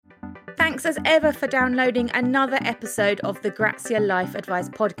Thanks as ever for downloading another episode of the Grazia Life Advice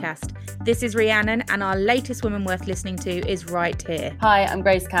podcast. This is Rhiannon, and our latest woman worth listening to is right here. Hi, I'm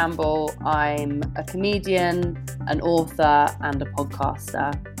Grace Campbell. I'm a comedian, an author and a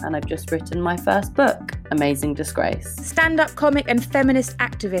podcaster, and I've just written my first book, Amazing Disgrace. Stand-up comic and feminist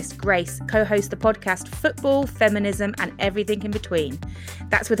activist Grace co-hosts the podcast Football, Feminism and Everything in Between.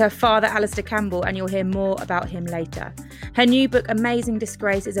 That's with her father, Alistair Campbell, and you'll hear more about him later. Her new book, Amazing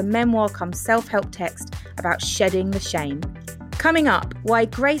Disgrace, is a memoir come self-help text about shedding the shame. Coming up, why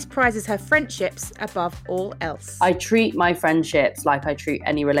Grace prizes her friendships above all else. I treat my friendships like I treat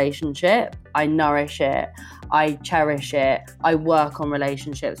any relationship. I nourish it. I cherish it. I work on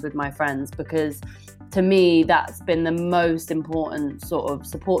relationships with my friends because to me, that's been the most important sort of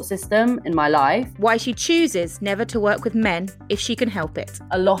support system in my life. Why she chooses never to work with men if she can help it.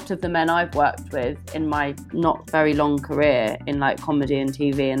 A lot of the men I've worked with in my not very long career in like comedy and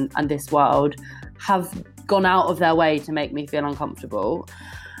TV and this world have gone out of their way to make me feel uncomfortable.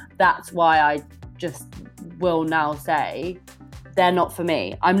 That's why I just will now say they're not for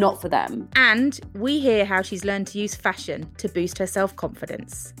me. I'm not for them. And we hear how she's learned to use fashion to boost her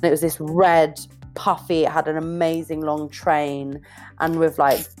self-confidence. It was this red puffy, it had an amazing long train and with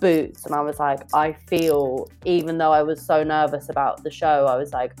like boots, and I was like, I feel, even though I was so nervous about the show, I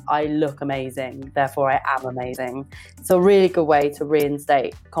was like, I look amazing, therefore I am amazing. It's a really good way to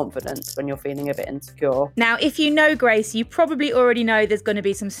reinstate confidence when you're feeling a bit insecure. Now, if you know Grace, you probably already know there's going to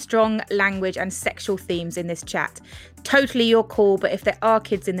be some strong language and sexual themes in this chat. Totally your call, but if there are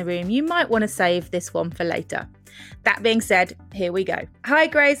kids in the room, you might want to save this one for later. That being said, here we go. Hi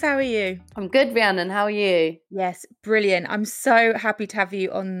Grace, how are you? I'm good, Rhiannon, how are you? Yes, brilliant. I'm so happy to have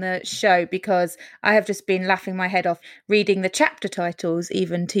you on the show because I have just been laughing my head off reading the chapter titles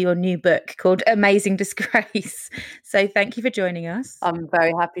even to your new book called Amazing Disgrace. So thank you for joining us. I'm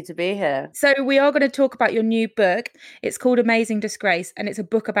very happy to be here. So we are going to talk about your new book. It's called Amazing Disgrace and it's a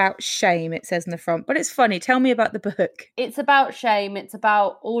book about shame, it says in the front. But it's funny. Tell me about the book. It's about shame. It's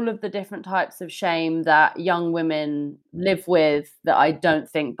about all of the different types of shame that young women live with that I don't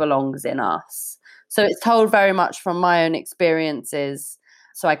think belongs in us. So it's told very much from my own experiences.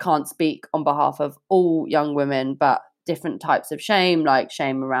 So I can't speak on behalf of all young women, but different types of shame, like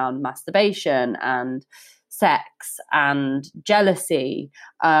shame around masturbation and sex and jealousy,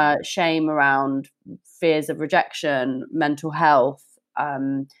 shame around fears of rejection, mental health,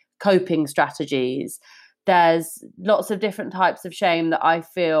 coping strategies. There's lots of different types of shame that I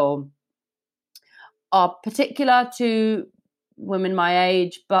feel are particular to women my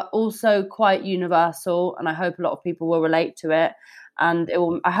age, but also quite universal. And I hope a lot of people will relate to it. And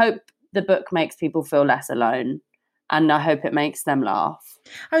I hope the book makes people feel less alone. And I hope it makes them laugh.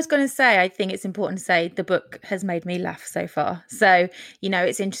 I was going to say, I think it's important to say the book has made me laugh so far. So, you know,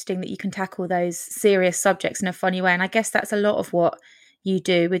 it's interesting that you can tackle those serious subjects in a funny way. And I guess that's a lot of what you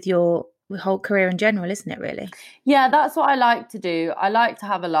do with your whole career in general, isn't it, really? Yeah, that's what I like to do. I like to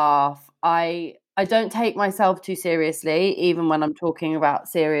have a laugh. I don't take myself too seriously, even when I'm talking about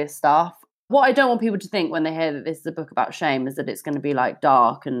serious stuff. What I don't want people to think when they hear that this is a book about shame is that it's going to be like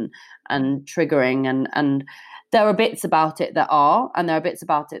dark and triggering. And there are bits about it that are, and there are bits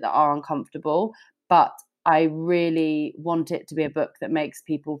about it that are uncomfortable. But I really want it to be a book that makes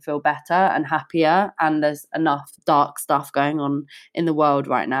people feel better and happier. And there's enough dark stuff going on in the world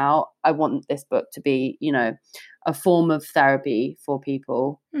right now. I want this book to be, you know, a form of therapy for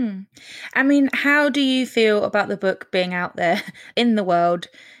people. I mean, how do you feel about the book being out there in the world?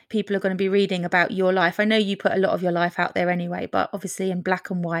 People are going to be reading about your life. I know you put a lot of your life out there anyway, but obviously in black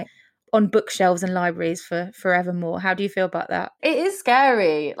and white on bookshelves and libraries for forevermore. How do you feel about that? It is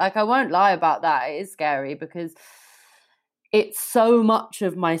scary. Like, I won't lie about that. It is scary because it's so much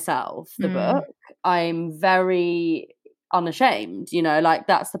of myself, the book. I'm very unashamed, you know, like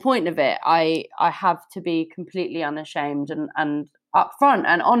that's the point of it. I have to be completely unashamed and upfront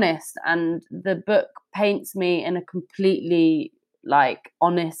and honest, and the book paints me in a completely like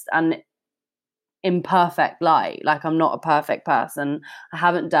honest and imperfect light. Like, I'm not a perfect person. I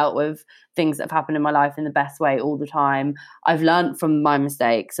haven't dealt with things that have happened in my life in the best way all the time. I've learned from my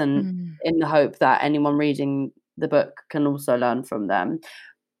mistakes, and in the hope that anyone reading the book can also learn from them.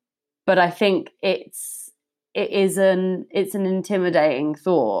 But I think it's an intimidating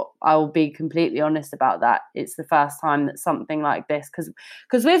thought. I will be completely honest about that. It's the first time that something like this,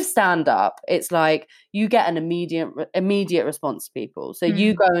 because with stand-up, it's like you get an immediate response to people. So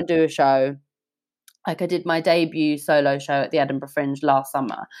you go and do a show. Like, I did my debut solo show at the Edinburgh Fringe last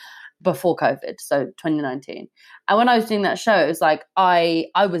summer before COVID, so 2019. And when I was doing that show, it was like I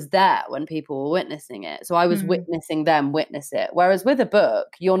was there when people were witnessing it. So I was witnessing them witness it. Whereas with a book,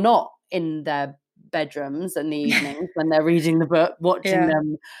 you're not in their bedrooms in the evenings when they're reading the book, watching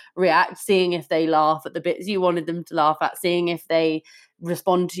them react, seeing if they laugh at the bits you wanted them to laugh at, seeing if they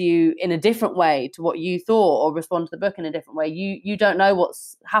respond to you in a different way to what you thought, or respond to the book in a different way. You don't know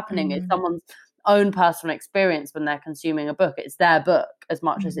what's happening. It's someone's own personal experience when they're consuming a book. It's their book as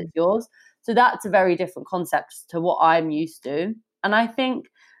much as it's yours. So that's a very different concept to what I'm used to. And I think,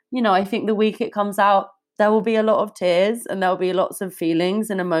 I think the week it comes out, there will be a lot of tears and there'll be lots of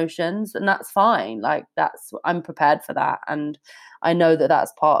feelings and emotions, and that's fine. Like I'm prepared for that, and I know that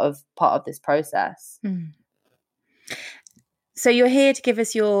that's part of this process. So you're here to give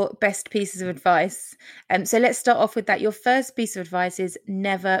us your best pieces of advice. So let's start off with that. Your first piece of advice is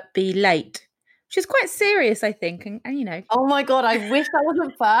never be late, which is quite serious, I think. And oh my God, I wish that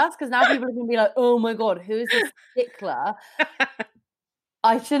wasn't first, because now people are going to be like, oh my God, who is this stickler?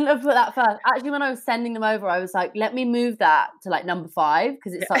 I shouldn't have put that first. Actually, when I was sending them over, I was like, let me move that to like number 5,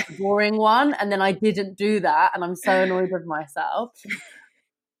 because it's such a boring one. And then I didn't do that. And I'm so annoyed with myself.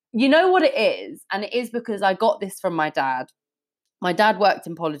 You know what it is? And it is because I got this from my dad. My dad worked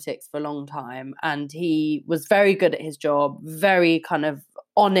in politics for a long time, and he was very good at his job, very kind of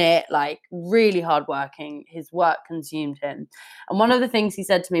on it, like really hardworking. His work consumed him. And one of the things he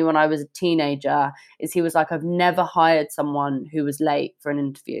said to me when I was a teenager is he was like, I've never hired someone who was late for an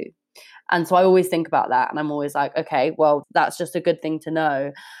interview. And so I always think about that, and I'm always like, okay, well, that's just a good thing to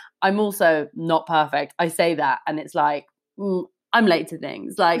know. I'm also not perfect. I say that, and it's like, I'm late to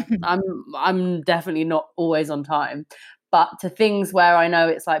things. Like I'm definitely not always on time. But to things where I know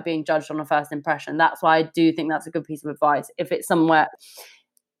it's like being judged on a first impression, that's why I do think that's a good piece of advice. If it's somewhere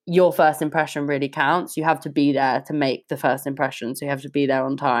your first impression really counts, you have to be there to make the first impression. So you have to be there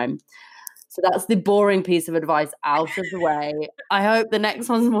on time. So that's the boring piece of advice out of the way. I hope the next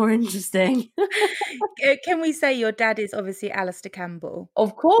one's more interesting. Can we say your dad is obviously Alistair Campbell?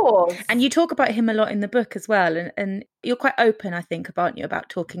 Of course. And you talk about him a lot in the book as well. And you're quite open, I think, aren't you, about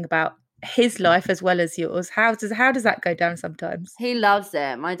talking about his life as well as yours. How does that go down sometimes? He loves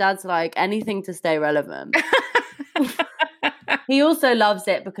it. My dad's like, anything to stay relevant. He also loves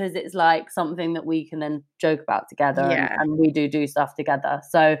it because it's like something that we can then joke about together, and we do stuff together.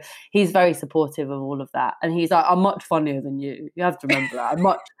 So he's very supportive of all of that. And he's like, I'm much funnier than you. You have to remember that. I'm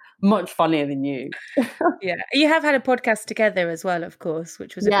much funnier than you. Yeah. You have had a podcast together as well, of course,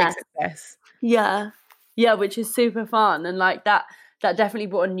 which was a big success. Yeah, which is super fun. And like that definitely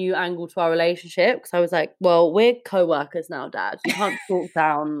brought a new angle to our relationship, because I was like, well, we're co-workers now, Dad. You can't talk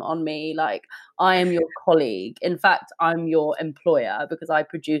down on me. Like, I am your colleague. In fact, I'm your employer because I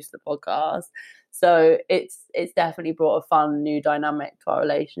produce the podcast. So it's definitely brought a fun new dynamic to our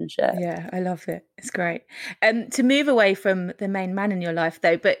relationship. Yeah, I love it. It's great. To move away from the main man in your life,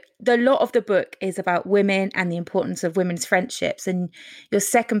 though, but a lot of the book is about women and the importance of women's friendships. And your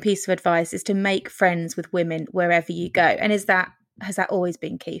second piece of advice is to make friends with women wherever you go. And has that always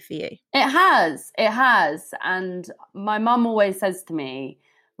been key for you? It has. And my mum always says to me,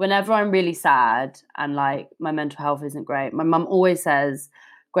 whenever I'm really sad and like my mental health isn't great, my mum always says,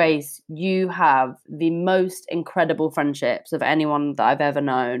 Grace, you have the most incredible friendships of anyone that I've ever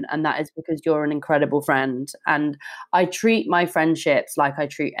known. And that is because you're an incredible friend. And I treat my friendships like I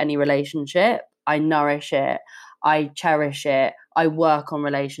treat any relationship. I nourish it. I cherish it. I work on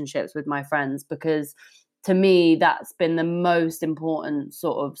relationships with my friends, because to me, that's been the most important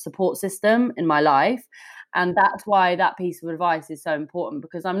sort of support system in my life. And that's why that piece of advice is so important,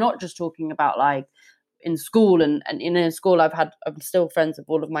 because I'm not just talking about like in school and in school I'm still friends with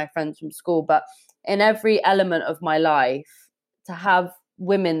all of my friends from school, but in every element of my life, to have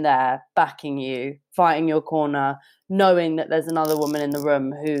women there backing you, fighting your corner, knowing that there's another woman in the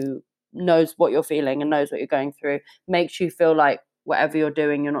room who knows what you're feeling and knows what you're going through, makes you feel like whatever you're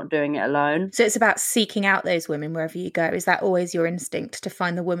doing, you're not doing it alone. So it's about seeking out those women wherever you go. Is that always your instinct, to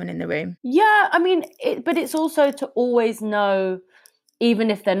find the woman in the room? Yeah, I mean, but it's also to always know,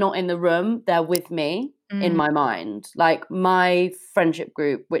 even if they're not in the room, they're with me in my mind. Like my friendship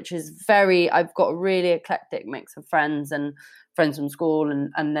group, which is I've got a really eclectic mix of friends, and friends from school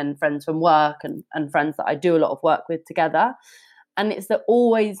and then friends from work and friends that I do a lot of work with together. And it's that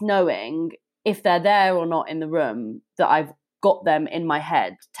always knowing if they're there or not in the room, that I've got them in my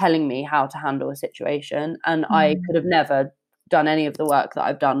head telling me how to handle a situation. And I could have never done any of the work that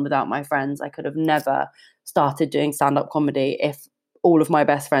I've done without my friends. I could have never started doing stand-up comedy if all of my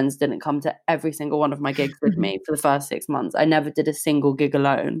best friends didn't come to every single one of my gigs with me for the first 6 months. I never did a single gig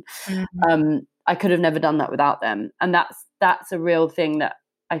alone. I could have never done that without them. And that's a real thing, that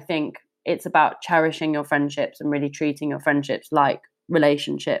I think it's about cherishing your friendships and really treating your friendships like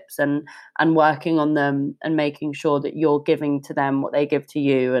relationships, and working on them and making sure that you're giving to them what they give to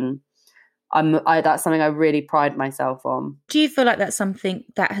you. And that's something I really pride myself on. Do you feel like that's something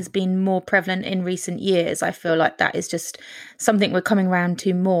that has been more prevalent in recent years? I feel like that is just something we're coming around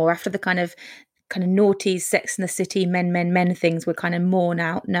to more after the kind of naughty Sex and the City men things. We're kind of more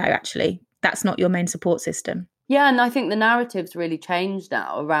now. No, actually, that's not your main support system. Yeah, and I think the narrative's really changed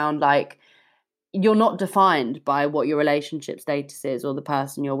now around like, you're not defined by what your relationship status is or the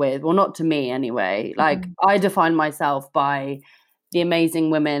person you're with. Well, not to me anyway. Like I define myself by the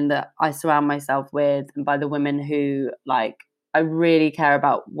amazing women that I surround myself with, and by the women who like I really care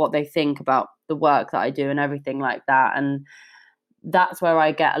about what they think about the work that I do and everything like that. And that's where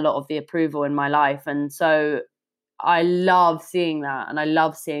I get a lot of the approval in my life. And so I love seeing that, and I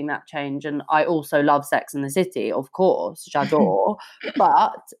love seeing that change. And I also love Sex and the City, of course, j'adore.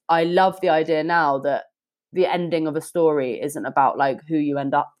 But I love the idea now that the ending of a story isn't about like who you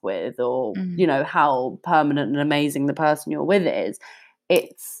end up with or, you know, how permanent and amazing the person you're with is.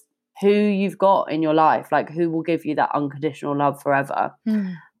 It's who you've got in your life, like who will give you that unconditional love forever.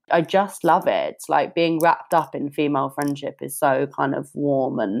 I just love it. It's like being wrapped up in female friendship is so kind of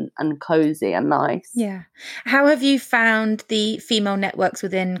warm and cozy and nice. Yeah. How have you found the female networks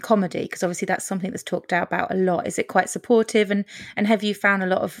within comedy? Because obviously that's something that's talked about a lot. Is it quite supportive? And have you found a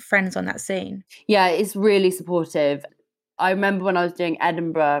lot of friends on that scene? Yeah, it's really supportive. I remember when I was doing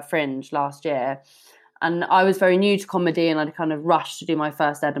Edinburgh Fringe last year, and I was very new to comedy, and I'd kind of rushed to do my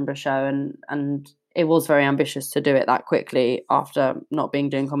first Edinburgh show, and it was very ambitious to do it that quickly after not being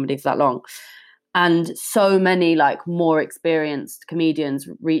doing comedy for that long. And so many like more experienced comedians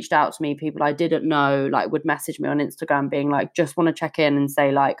reached out to me, people I didn't know, like would message me on Instagram being like, just want to check in and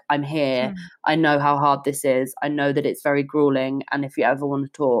say like, I'm here. I know how hard this is. I know that it's very grueling. And if you ever want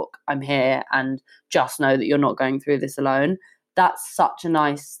to talk, I'm here. And just know that you're not going through this alone. That's such a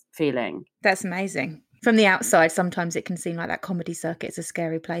nice feeling. That's amazing. From the outside, sometimes it can seem like that comedy circuit is a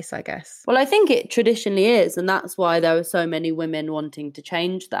scary place, I guess. Well, I think it traditionally is. And that's why there are so many women wanting to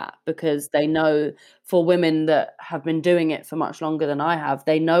change that, because they know, for women that have been doing it for much longer than I have,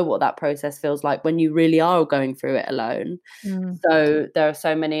 they know what that process feels like when you really are going through it alone. So there are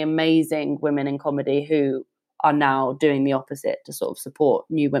so many amazing women in comedy who are now doing the opposite to sort of support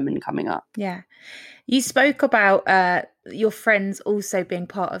new women coming up. Yeah. You spoke about your friends also being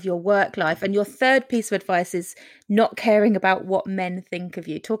part of your work life, and your third piece of advice is not caring about what men think of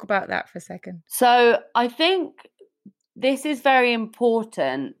you. Talk about that for a second. So I think this is very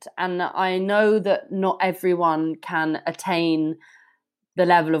important, and I know that not everyone can attain the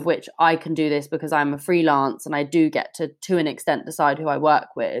level of which I can do this because I'm a freelance and I do get to an extent decide who I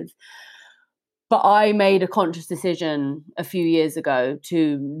work with. But I made a conscious decision a few years ago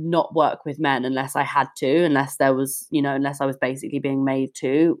to not work with men unless I had to, unless there was, unless I was basically being made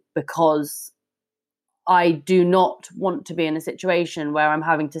to, because I do not want to be in a situation where I'm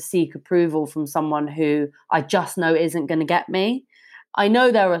having to seek approval from someone who I just know isn't going to get me. I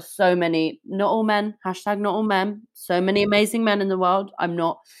know there are so many, not all men, hashtag not all men, so many amazing men in the world. I'm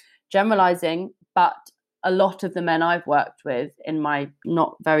not generalizing, but a lot of the men I've worked with in my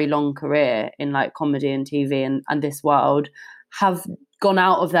not very long career in like comedy and TV and this world have gone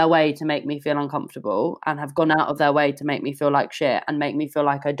out of their way to make me feel uncomfortable, and have gone out of their way to make me feel like shit and make me feel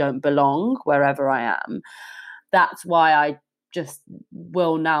like I don't belong wherever I am. That's why I just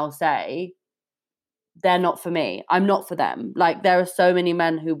will now say they're not for me. I'm not for them. Like, there are so many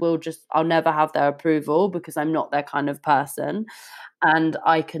men who I'll never have their approval because I'm not their kind of person. And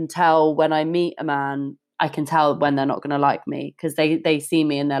I can tell when I meet a man, I can tell when they're not going to like me, because they see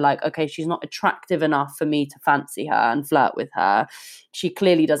me and they're like, okay, she's not attractive enough for me to fancy her and flirt with her. She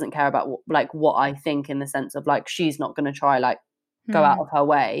clearly doesn't care about what I think, in the sense of like, she's not going to try go out of her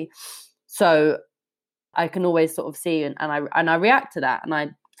way. So I can always sort of see and I react to that, and I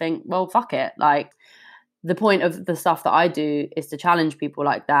think, well, fuck it. Like, the point of the stuff that I do is to challenge people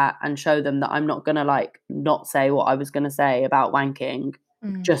like that and show them that I'm not going to not say what I was going to say about wanking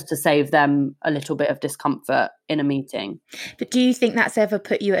just to save them a little bit of discomfort in a meeting. But do you think that's ever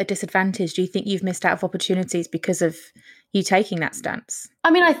put you at a disadvantage? Do you think you've missed out of opportunities because of you taking that stance? I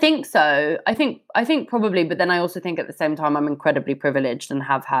mean, I think so. I think probably, but then I also think at the same time I'm incredibly privileged and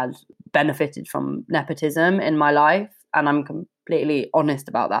have benefited from nepotism in my life, and I'm completely honest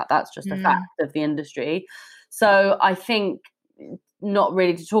about that. That's just a fact of the industry. So I think, not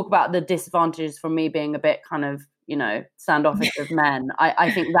really to talk about the disadvantages from me being a bit kind of, standoffish with men.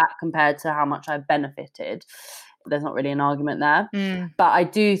 I think that compared to how much I've benefited, there's not really an argument there. But I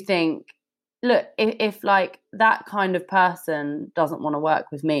do think, look, if like that kind of person doesn't want to work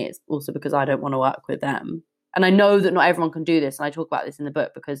with me, it's also because I don't want to work with them. And I know that not everyone can do this. And I talk about this in the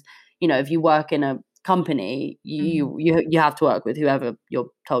book because, if you work in a company, you have to work with whoever you're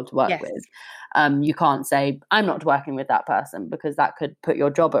told to work with. You can't say, I'm not working with that person, because that could put your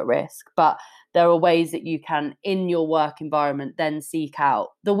job at risk. But there are ways that you can, in your work environment, then seek out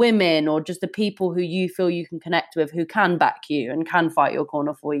the women or just the people who you feel you can connect with, who can back you and can fight your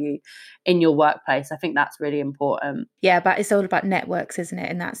corner for you in your workplace. I think that's really important. Yeah, but it's all about networks, isn't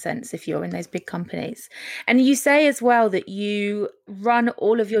it, in that sense, if you're in those big companies. And you say as well that you run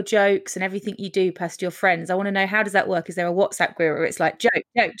all of your jokes and everything you do past your friends. I want to know, how does that work? Is there a WhatsApp group where it's like joke,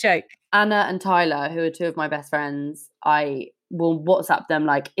 joke, joke? Anna and Tyler, who are two of my best friends, I will WhatsApp them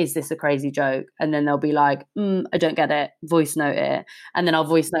like, is this a crazy joke? And then they'll be like, I don't get it, voice note it. And then I'll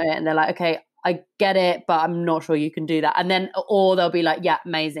voice note it and they're like, okay, I get it, but I'm not sure you can do that. And then, or they'll be like, yeah,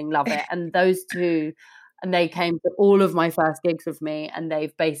 amazing, love it. And those two, and they came to all of my first gigs with me, and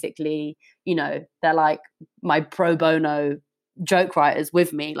they've basically, you know, they're like my pro bono joke writers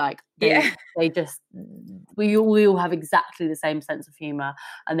with me. Like they just, we all have exactly the same sense of humor,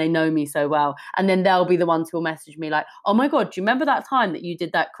 and they know me so well. And then they'll be the ones who will message me like, oh my God, do you remember that time that you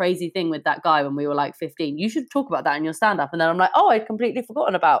did that crazy thing with that guy when we were like 15? You should talk about that in your stand-up. And then I'm like, oh, I'd completely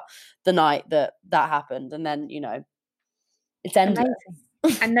forgotten about the night that happened. And then, you know, it's endless.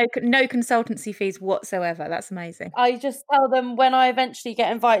 And no consultancy fees whatsoever. That's amazing. I just tell them when I eventually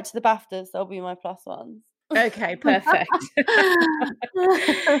get invited to the BAFTAs, they'll be my plus ones. Okay, perfect.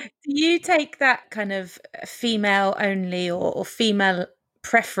 Do you take that kind of female only or female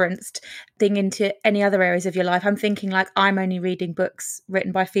preferenced thing into any other areas of your life? I'm thinking like, I'm only reading books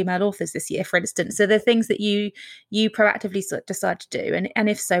written by female authors this year, for instance. So the things that you proactively decide to do, and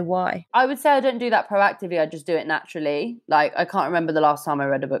if so, why? I would say I don't do that proactively. I just do it naturally. Like, I can't remember the last time I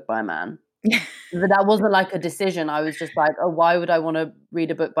read a book by a man. But that wasn't like a decision. I was just like, oh, why would I want to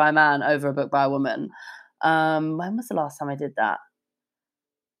read a book by a man over a book by a woman? When was the last time I did that?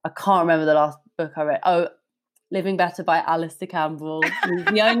 I can't remember the last book I read. Oh, Living Better by Alistair Campbell. He's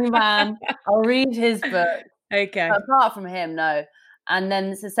the only man. I'll read his book. Okay. But apart from him, no. And then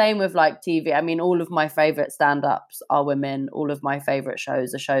it's the same with like TV. I mean, all of my favorite stand-ups are women. All of my favorite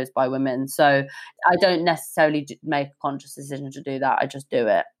shows are shows by women. So I don't necessarily make a conscious decision to do that. I just do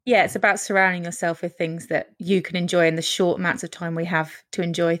it. Yeah, it's about surrounding yourself with things that you can enjoy in the short amounts of time we have to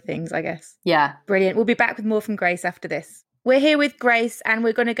enjoy things, I guess. Yeah. Brilliant. We'll be back with more from Grace after this. We're here with Grace, and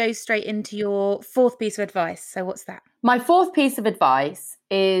we're going to go straight into your fourth piece of advice. So what's that? My fourth piece of advice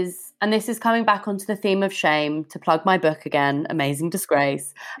is, and this is coming back onto the theme of shame, to plug my book again, Amazing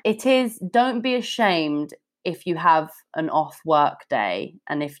Disgrace. It is, don't be ashamed if you have an off work day.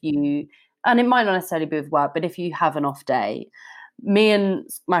 And it might not necessarily be with work, but if you have an off day. Me and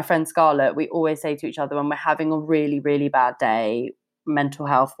my friend Scarlett, we always say to each other when we're having a really, really bad day, mental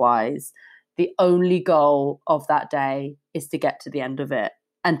health wise, the only goal of that day is to get to the end of it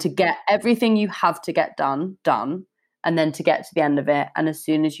and to get everything you have to get done, and then to get to the end of it. And as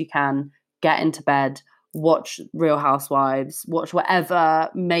soon as you can, get into bed, watch Real Housewives, watch whatever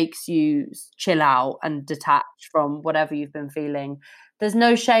makes you chill out and detach from whatever you've been feeling. There's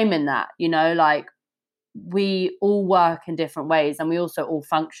no shame in that, you know, like we all work in different ways and we also all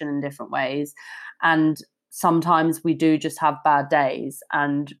function in different ways. And sometimes we do just have bad days.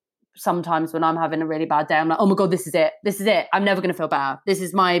 And sometimes when I'm having a really bad day, I'm like, oh my God, this is it. I'm never going to feel better. This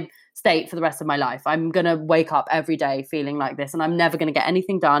is my state for the rest of my life. I'm going to wake up every day feeling like this and I'm never going to get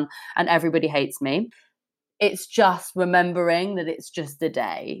anything done and everybody hates me. It's just remembering that it's just a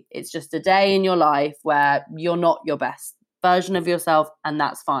day. It's just a day in your life where you're not your best version of yourself, and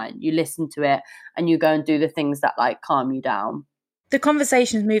that's fine. You listen to it and you go and do the things that like calm you down. The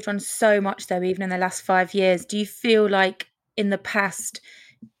conversation's moved on so much though, even in the last 5 years. Do you feel like in the past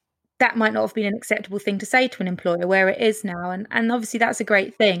that might not have been an acceptable thing to say to an employer, where it is now? And obviously that's a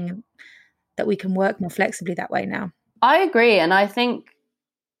great thing that we can work more flexibly that way now. I agree. And I think,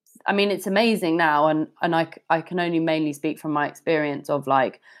 I mean, it's amazing now. And I can only mainly speak from my experience of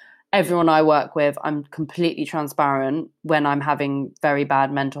like everyone I work with, I'm completely transparent when I'm having very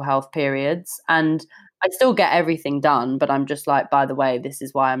bad mental health periods. And I still get everything done, but I'm just like, by the way, this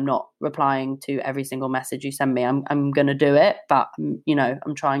is why I'm not replying to every single message you send me. I'm going to do it, but you know,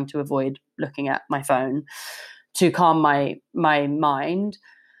 I'm trying to avoid looking at my phone to calm my mind.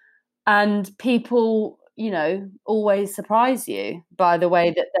 And people, you know, always surprise you by the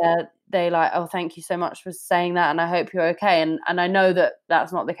way that they like, oh, thank you so much for saying that, and I hope you're okay. And I know that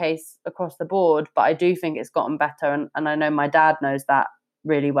that's not the case across the board, but I do think it's gotten better. And I know my dad knows that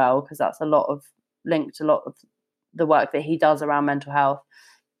really well, because that's linked a lot of the work that he does around mental health.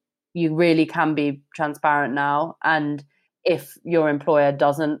 You really can be transparent now, and if your employer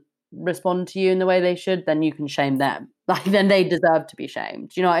doesn't respond to you in the way they should, then you can shame them. Like, then they deserve to be shamed.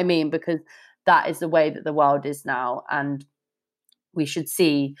 Do you know what I mean? Because that is the way that the world is now. And we should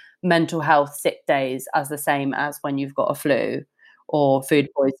see mental health sick days as the same as when you've got a flu or food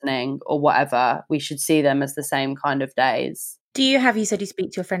poisoning or whatever. We should see them as the same kind of days. You said you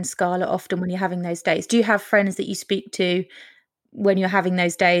speak to your friend Scarlett often when you're having those days. Do you have friends that you speak to when you're having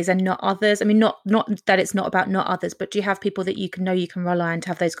those days and not others? I mean, not that it's not about not others, but do you have people that you can rely on to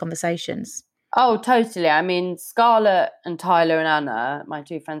have those conversations? Oh, totally. I mean, Scarlett and Tyler and Anna, my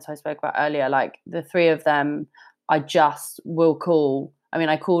two friends who I spoke about earlier, like the three of them, I just will call. I mean,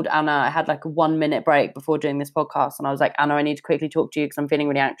 I called Anna. I had like a 1 minute break before doing this podcast. And I was like, Anna, I need to quickly talk to you because I'm feeling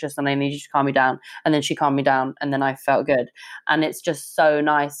really anxious and I need you to calm me down. And then she calmed me down and then I felt good. And it's just so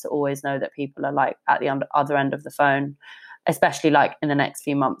nice to always know that people are like at the other end of the phone, especially like in the next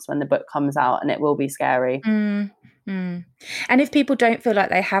few months when the book comes out, and it will be scary. And if people don't feel like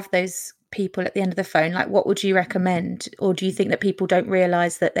they have those people at the end of the phone, like what would you recommend? Or do you think that people don't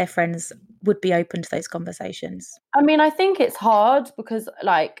realise that their friends would be open to those conversations? I mean, I think it's hard because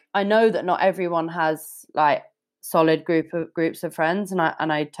like I know that not everyone has like solid groups of friends, and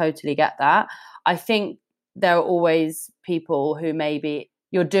I totally get that. I think there are always people who maybe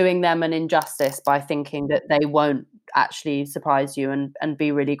you're doing them an injustice by thinking that they won't actually surprise you and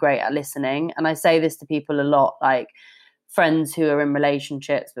be really great at listening. And I say this to people a lot, like friends who are in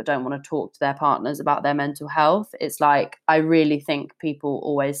relationships but don't want to talk to their partners about their mental health. It's like, I really think people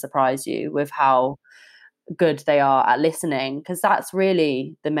always surprise you with how good they are at listening, because that's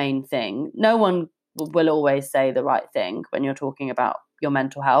really the main thing. No one will always say the right thing when you're talking about your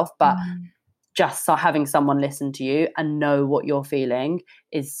mental health, but just having someone listen to you and know what you're feeling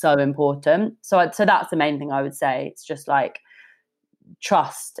is so important. So that's the main thing I would say. It's just like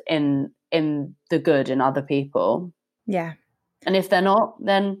trust in the good in other people. Yeah. And if they're not,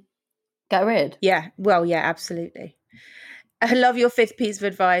 then get rid. Yeah. Well, yeah, absolutely. I love your fifth piece of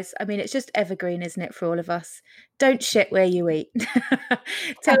advice. I mean, it's just evergreen, isn't it, for all of us? Don't shit where you eat.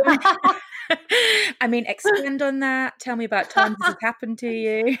 Tell me. I mean, expand on that. Tell me about times this has happened to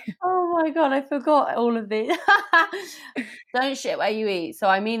you. Oh my God, I forgot all of these. Don't shit where you eat. So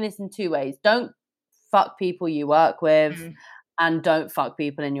I mean this in two ways. Don't fuck people you work with. And don't fuck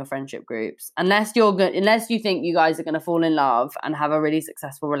people in your friendship groups unless you think you guys are going to fall in love and have a really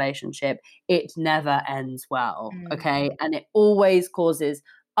successful relationship. It never ends well, okay? And it always causes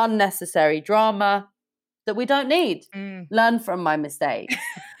unnecessary drama that we don't need. Learn from my mistakes.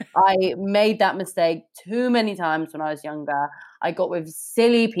 I made that mistake too many times when I was younger. I got with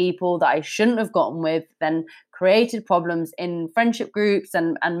silly people that I shouldn't have gotten with, then created problems in friendship groups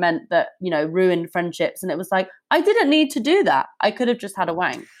and meant that, ruined friendships. And it was like, I didn't need to do that. I could have just had a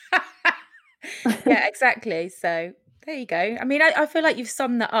wank. Yeah, exactly. So there you go. I mean, I feel like you've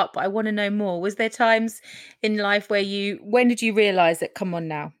summed that up, but I want to know more. Was there times in life when did you realise that, come on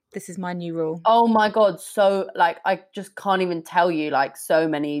now, this is my new rule? Oh my God. So like, I just can't even tell you, like,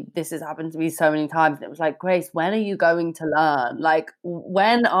 this has happened to me so many times. And it was like, Grace, when are you going to learn? Like,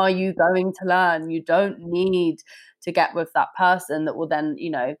 when are you going to learn? You don't need to get with that person that will then,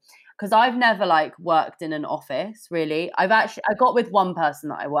 because I've never like worked in an office really. I got with one person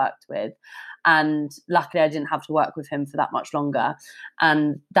that I worked with, and luckily I didn't have to work with him for that much longer.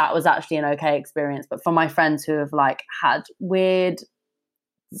 And that was actually an okay experience. But for my friends who have like had weird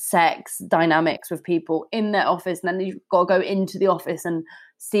sex dynamics with people in their office, and then you've got to go into the office and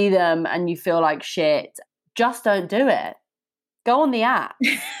see them and you feel like shit, just don't do it. Go on the app.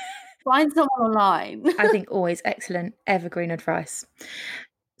 Find someone online. I think always excellent evergreen advice.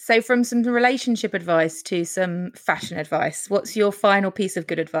 So from some relationship advice to some fashion advice, what's your final piece of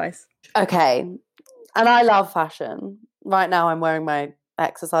good advice? Okay. And I love fashion. Right now I'm wearing my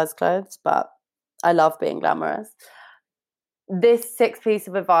exercise clothes, but I love being glamorous. This sixth piece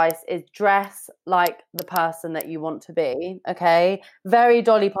of advice is dress like the person that you want to be, okay? Very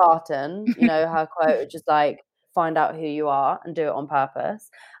Dolly Parton, her quote, which is like, find out who you are and do it on purpose.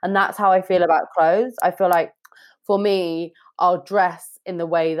 And that's how I feel about clothes. I feel like for me, I'll dress in the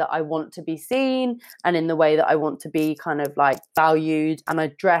way that I want to be seen and in the way that I want to be kind of like valued. And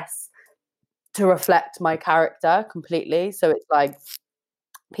I dress to reflect my character completely. So it's like,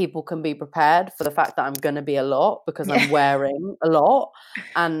 people can be prepared for the fact that I'm going to be a lot because I'm wearing a lot.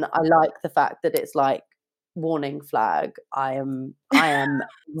 And I like the fact that it's like, warning flag, I am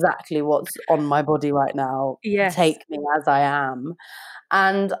exactly what's on my body right now. Yes. Take me as I am.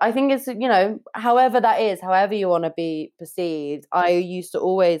 And I think it's, however that is, however you want to be perceived. I used to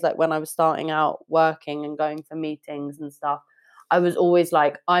always, like when I was starting out working and going for meetings and stuff, I was always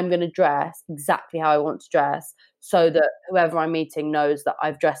like, I'm going to dress exactly how I want to dress so that whoever I'm meeting knows that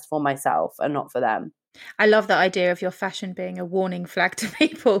I've dressed for myself and not for them. I love the idea of your fashion being a warning flag to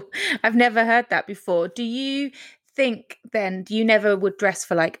people. I've never heard that before. Do you think then you never would dress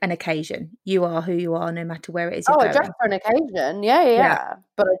for like an occasion? You are who you are no matter where it is you're I going. dress for an occasion. Yeah.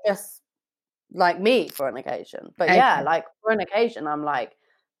 But I dress like me for an occasion. But yeah, like for an occasion, I'm like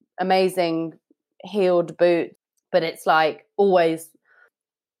amazing heeled boots. But it's like always,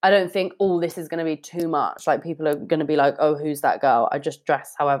 I don't think this is going to be too much. Like people are going to be like, oh, who's that girl? I just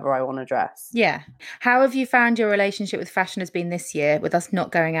dress however I want to dress. Yeah. How have you found your relationship with fashion has been this year, with us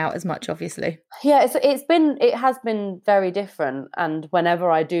not going out as much, obviously? Yeah, it has been very different. And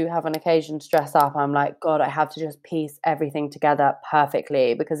whenever I do have an occasion to dress up, I'm like, God, I have to just piece everything together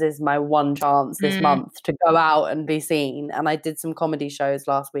perfectly because this is my one chance this month to go out and be seen. And I did some comedy shows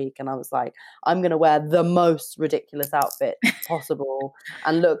last week and I was like, I'm going to wear the most ridiculous outfit possible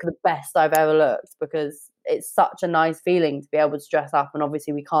and look the best I've ever looked, because it's such a nice feeling to be able to dress up. And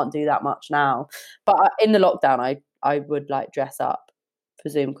obviously we can't do that much now. But in the lockdown, I would like dress up for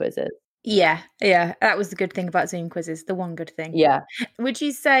Zoom quizzes. Yeah, that was the good thing about Zoom quizzes, the one good thing. Yeah. Would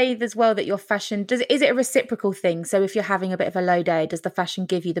you say as well that your fashion, is it a reciprocal thing? So if you're having a bit of a low day, does the fashion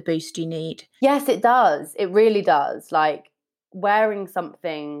give you the boost you need? Yes, it does. It really does. Like wearing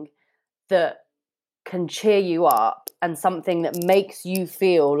something that can cheer you up and something that makes you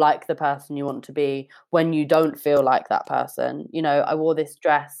feel like the person you want to be when you don't feel like that person. You know, I wore this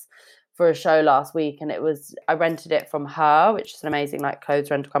dress for a show last week and I rented it from Her, which is an amazing like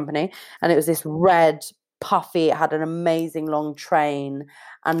clothes rental company, and it was this red puffy, it had an amazing long train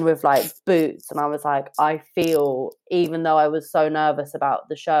and with like boots, and I was like, I feel, even though I was so nervous about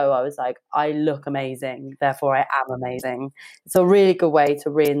the show, I was like, I look amazing, therefore I am amazing. It's a really good way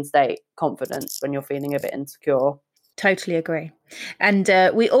to reinstate confidence when you're feeling a bit insecure. Totally agree. And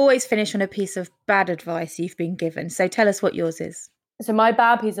we always finish on a piece of bad advice you've been given, so tell us what yours is. So my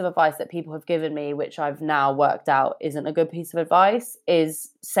bad piece of advice that people have given me, which I've now worked out isn't a good piece of advice,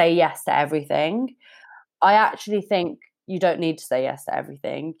 is say yes to everything. I actually think you don't need to say yes to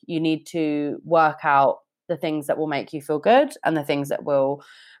everything. You need to work out the things that will make you feel good and the things that will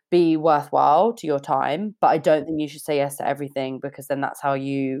be worthwhile to your time. But I don't think you should say yes to everything, because then that's how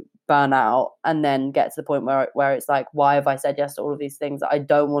you burn out and then get to the point where it's like, why have I said yes to all of these things that I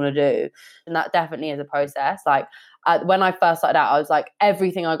don't want to do? And that definitely is a process. Like when I first started out, I was like,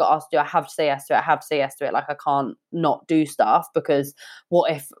 everything I got asked to do, I have to say yes to it. I have to say yes to it. Like I can't not do stuff, because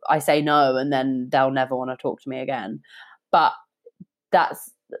what if I say no and then they'll never want to talk to me again? But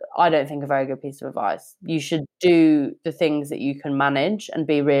that's, I don't think, a very good piece of advice. You should do the things that you can manage and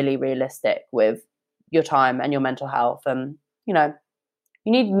be really realistic with your time and your mental health. And, you know,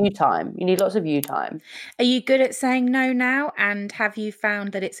 you need you time. You need lots of you time. Are you good at saying no now? And have you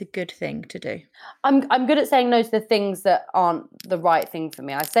found that it's a good thing to do? I'm good at saying no to the things that aren't the right thing for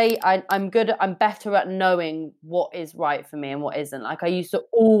me. I'm better at knowing what is right for me and what isn't. Like I used to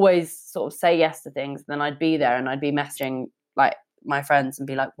always sort of say yes to things, and then I'd be there and I'd be messaging like my friends and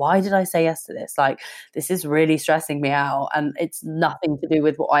be like, why did I say yes to this? Like, this is really stressing me out, and it's nothing to do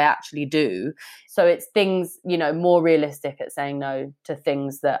with what I actually do. So it's things, you know, more realistic at saying no to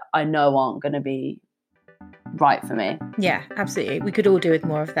things that I know aren't going to be right for me. Yeah, absolutely. We could all do with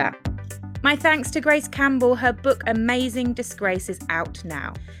more of that. My thanks to Grace Campbell. Her book Amazing Disgrace is out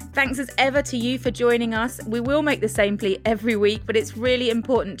now. Thanks as ever to you for joining us. We will make the same plea every week, but it's really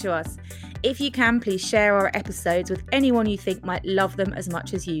important to us. If you can, please share our episodes with anyone you think might love them as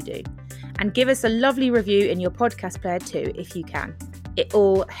much as you do. And give us a lovely review in your podcast player too, if you can. It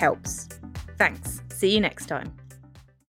all helps. Thanks. See you next time.